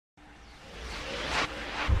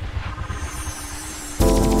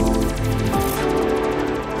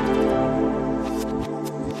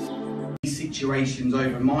situations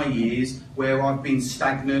over my years where I've been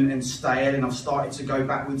stagnant and stale, and I've started to go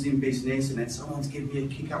backwards in business, and then someone's given me a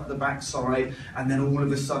kick up the backside, and then all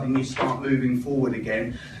of a sudden you start moving forward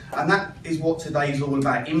again. And that is what today's all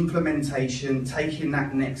about: implementation, taking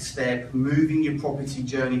that next step, moving your property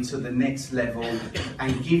journey to the next level,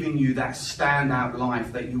 and giving you that standout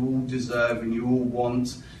life that you all deserve and you all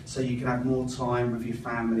want, so you can have more time with your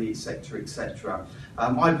family, etc., etc.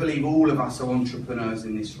 I believe all of us are entrepreneurs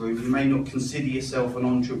in this room. You may not consider yourself an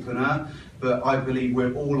entrepreneur, but I believe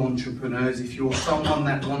we're all entrepreneurs. If you're someone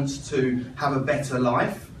that wants to have a better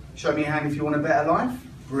life, show me a hand if you want a better life.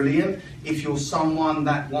 Brilliant. If you're someone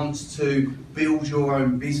that wants to build your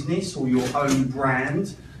own business or your own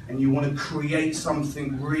brand, and you want to create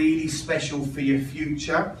something really special for your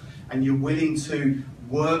future, and you're willing to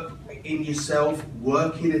work in yourself,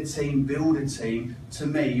 work in a team, build a team, to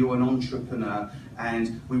me, you're an entrepreneur.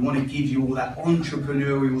 And we want to give you all that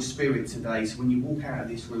entrepreneurial spirit today. So when you walk out of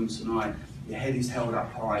this room tonight, your head is held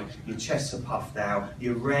up high, your chests are puffed out,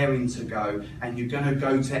 you're raring to go, and you're going to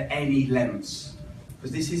go to any lengths.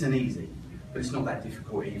 Because this isn't easy, but it's not that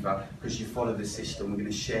difficult either, because you follow the system. We're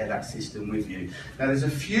going to share that system with you. Now, there's a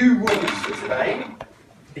few rules for today,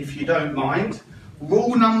 if you don't mind.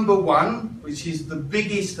 Rule number 1, which is the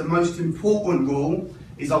biggest, the most important rule,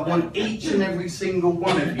 is I want each and every single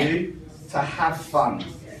one of you to have fun.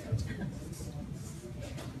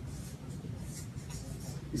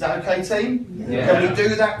 Is that okay, team? Yeah. Can we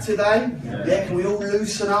do that today? Yeah. Can we all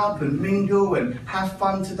loosen up and mingle and have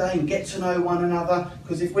fun today and get to know one another?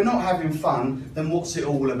 Because if we're not having fun, then what's it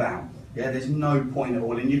all about? Yeah, there's no point at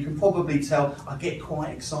all. And you can probably tell I get quite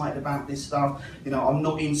excited about this stuff. You know, I'm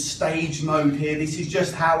not in stage mode here. This is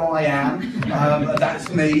just how I am. That's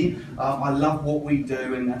me. I love what we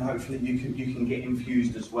do, and hopefully you can get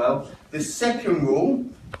infused as well. The second rule,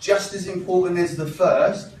 just as important as the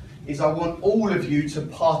first, is I want all of you to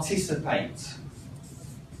participate.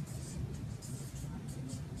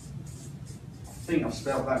 I think I've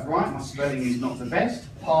spelled that right. My spelling is not the best.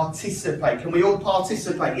 Participate. Can we all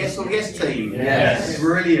participate? Yes or yes, team? Yes.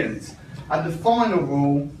 Brilliant. And the final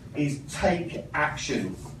rule is take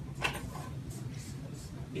action.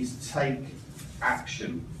 Take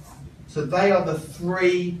action. So they are the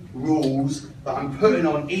 3 rules that I'm putting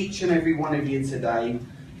on each and every one of you today.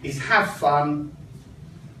 Is have fun,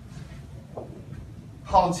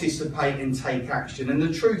 participate, and take action. And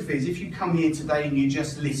the truth is, if you come here today and you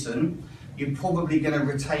just listen, you're probably going to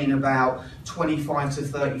retain about 25 to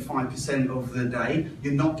 35% of the day.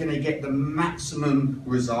 You're not going to get the maximum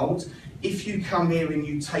result. If you come here and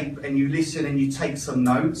you listen and you take some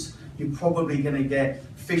notes, you're probably going to get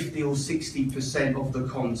 50 or 60% of the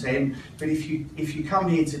content. But if you come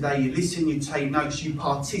here today, you listen, you take notes, you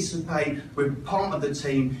participate, we're part of the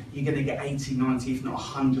team, you're going to get 80, 90, if not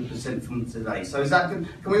 100% from today. So is that good?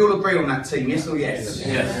 Can we all agree on that, team? Yes or yes?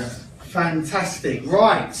 Yes. Fantastic.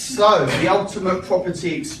 Right, so the ultimate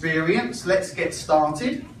property experience. Let's get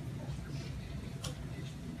started.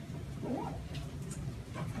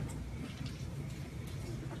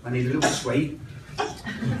 I need a little sweet.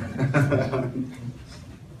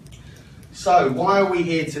 So, why are we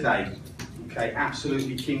here today? Okay,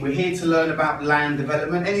 absolutely keen. We're here to learn about land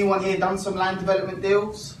development. Anyone here done some land development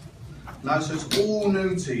deals? No, so it's all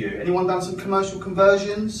new to you. Anyone done some commercial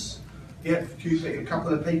conversions? Yeah, a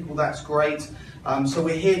couple of people, that's great. So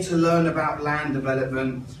we're here to learn about land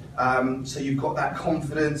development, so you've got that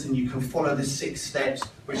confidence and you can follow the 6 steps,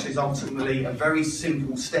 which is ultimately a very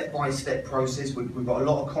simple step-by-step process. We've got a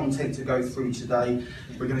lot of content to go through today.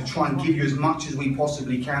 We're going to try and give you as much as we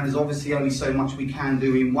possibly can. There's obviously only so much we can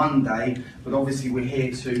do in one day, but obviously we're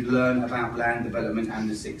here to learn about land development and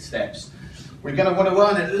the 6 steps. We're going to want to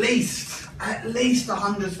earn at least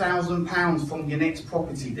 £100,000 from your next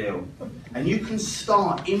property deal. And you can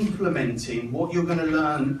start implementing what you're going to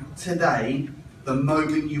learn today the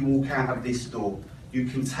moment you walk out of this door. You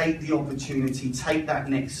can take the opportunity, take that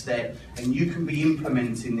next step, and you can be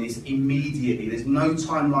implementing this immediately. There's no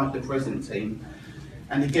time like the present, team.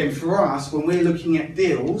 And again, for us, when we're looking at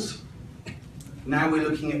deals, now we're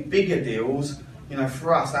looking at bigger deals. You know,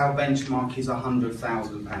 for us, our benchmark is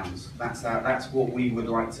 £100,000. That's what we would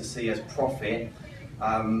like to see as profit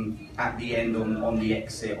at the end on the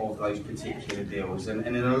exit of those particular deals. And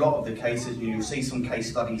in a lot of the cases, you'll see some case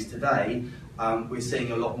studies today, we're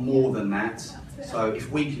seeing a lot more than that. So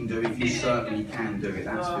if we can do it, you certainly can do it,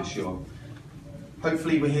 that's for sure.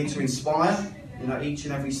 Hopefully we're here to inspire, You know, each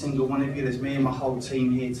and every single one of you, there's me and my whole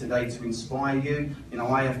team here today to inspire you. You know,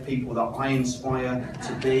 I have people that I inspire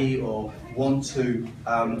to be or want to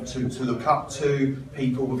look up to,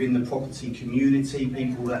 people within the property community,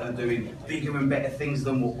 people that are doing bigger and better things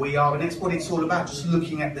than what we are. And that's what it's all about, just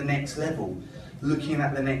looking at the next level. Looking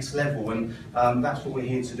at the next level, and that's what we're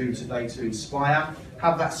here to do today, to inspire,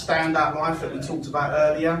 have that standout life that we talked about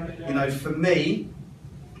earlier. You know, for me,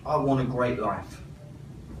 I want a great life,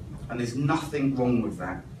 and there's nothing wrong with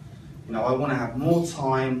that. You know, I want to have more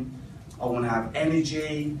time, I want to have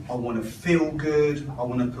energy, I want to feel good, I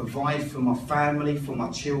want to provide for my family, for my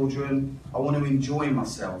children, I want to enjoy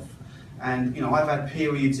myself. And you know, I've had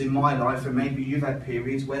periods in my life, and maybe you've had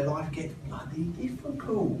periods where life gets bloody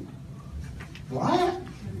difficult. Right?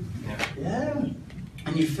 Yeah.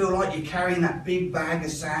 And you feel like you're carrying that big bag of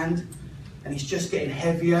sand and it's just getting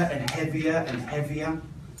heavier and heavier and heavier.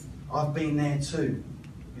 I've been there too.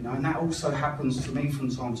 You know, and that also happens to me from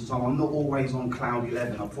time to time. I'm not always on cloud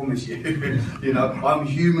 11, I promise you. You know, I'm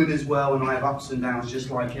human as well, and I have ups and downs just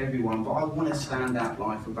like everyone, but I want a standout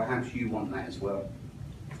life, and perhaps you want that as well.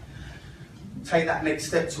 Take that next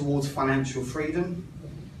step towards financial freedom.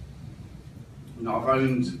 You know, I've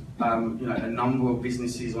owned you know, a number of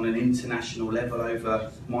businesses on an international level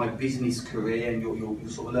over my business career, and you'll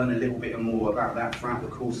sort of learn a little bit more about that throughout the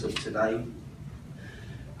course of today.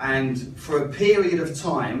 And for a period of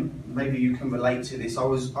time, maybe you can relate to this, I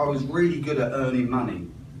was really good at earning money,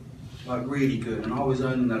 like really good, and I was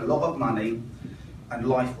earning a lot of money, and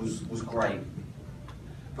life was great.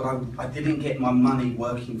 But I didn't get my money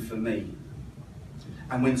working for me.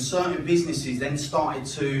 And when certain businesses then started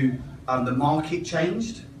to, the market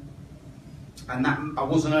changed, and that I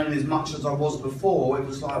wasn't earning as much as I was before, it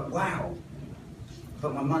was like, wow,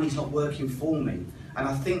 but my money's not working for me. And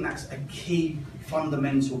I think that's a key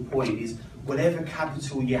fundamental point, is whatever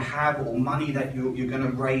capital you have or money that you're going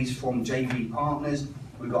to raise from JV partners,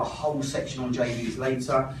 we've got a whole section on JVs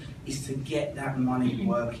later, is to get that money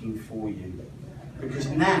working for you. Because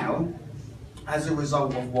now, as a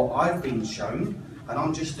result of what I've been shown, and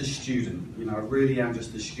I'm just a student, you know, I really am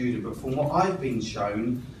just a student, but from what I've been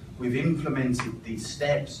shown, we've implemented these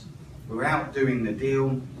steps, we're out doing the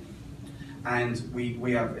deal, and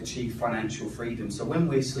we have achieved financial freedom. So when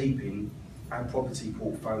we're sleeping, our property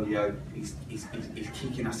portfolio is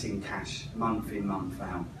kicking us in cash, month in, month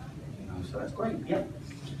out. You know, so that's great, yeah.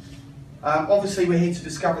 Obviously we're here to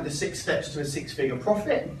discover the 6 steps to a 6-figure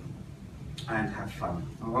profit, and have fun.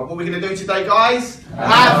 All right, what we're going to do today, guys?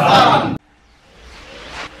 Have fun!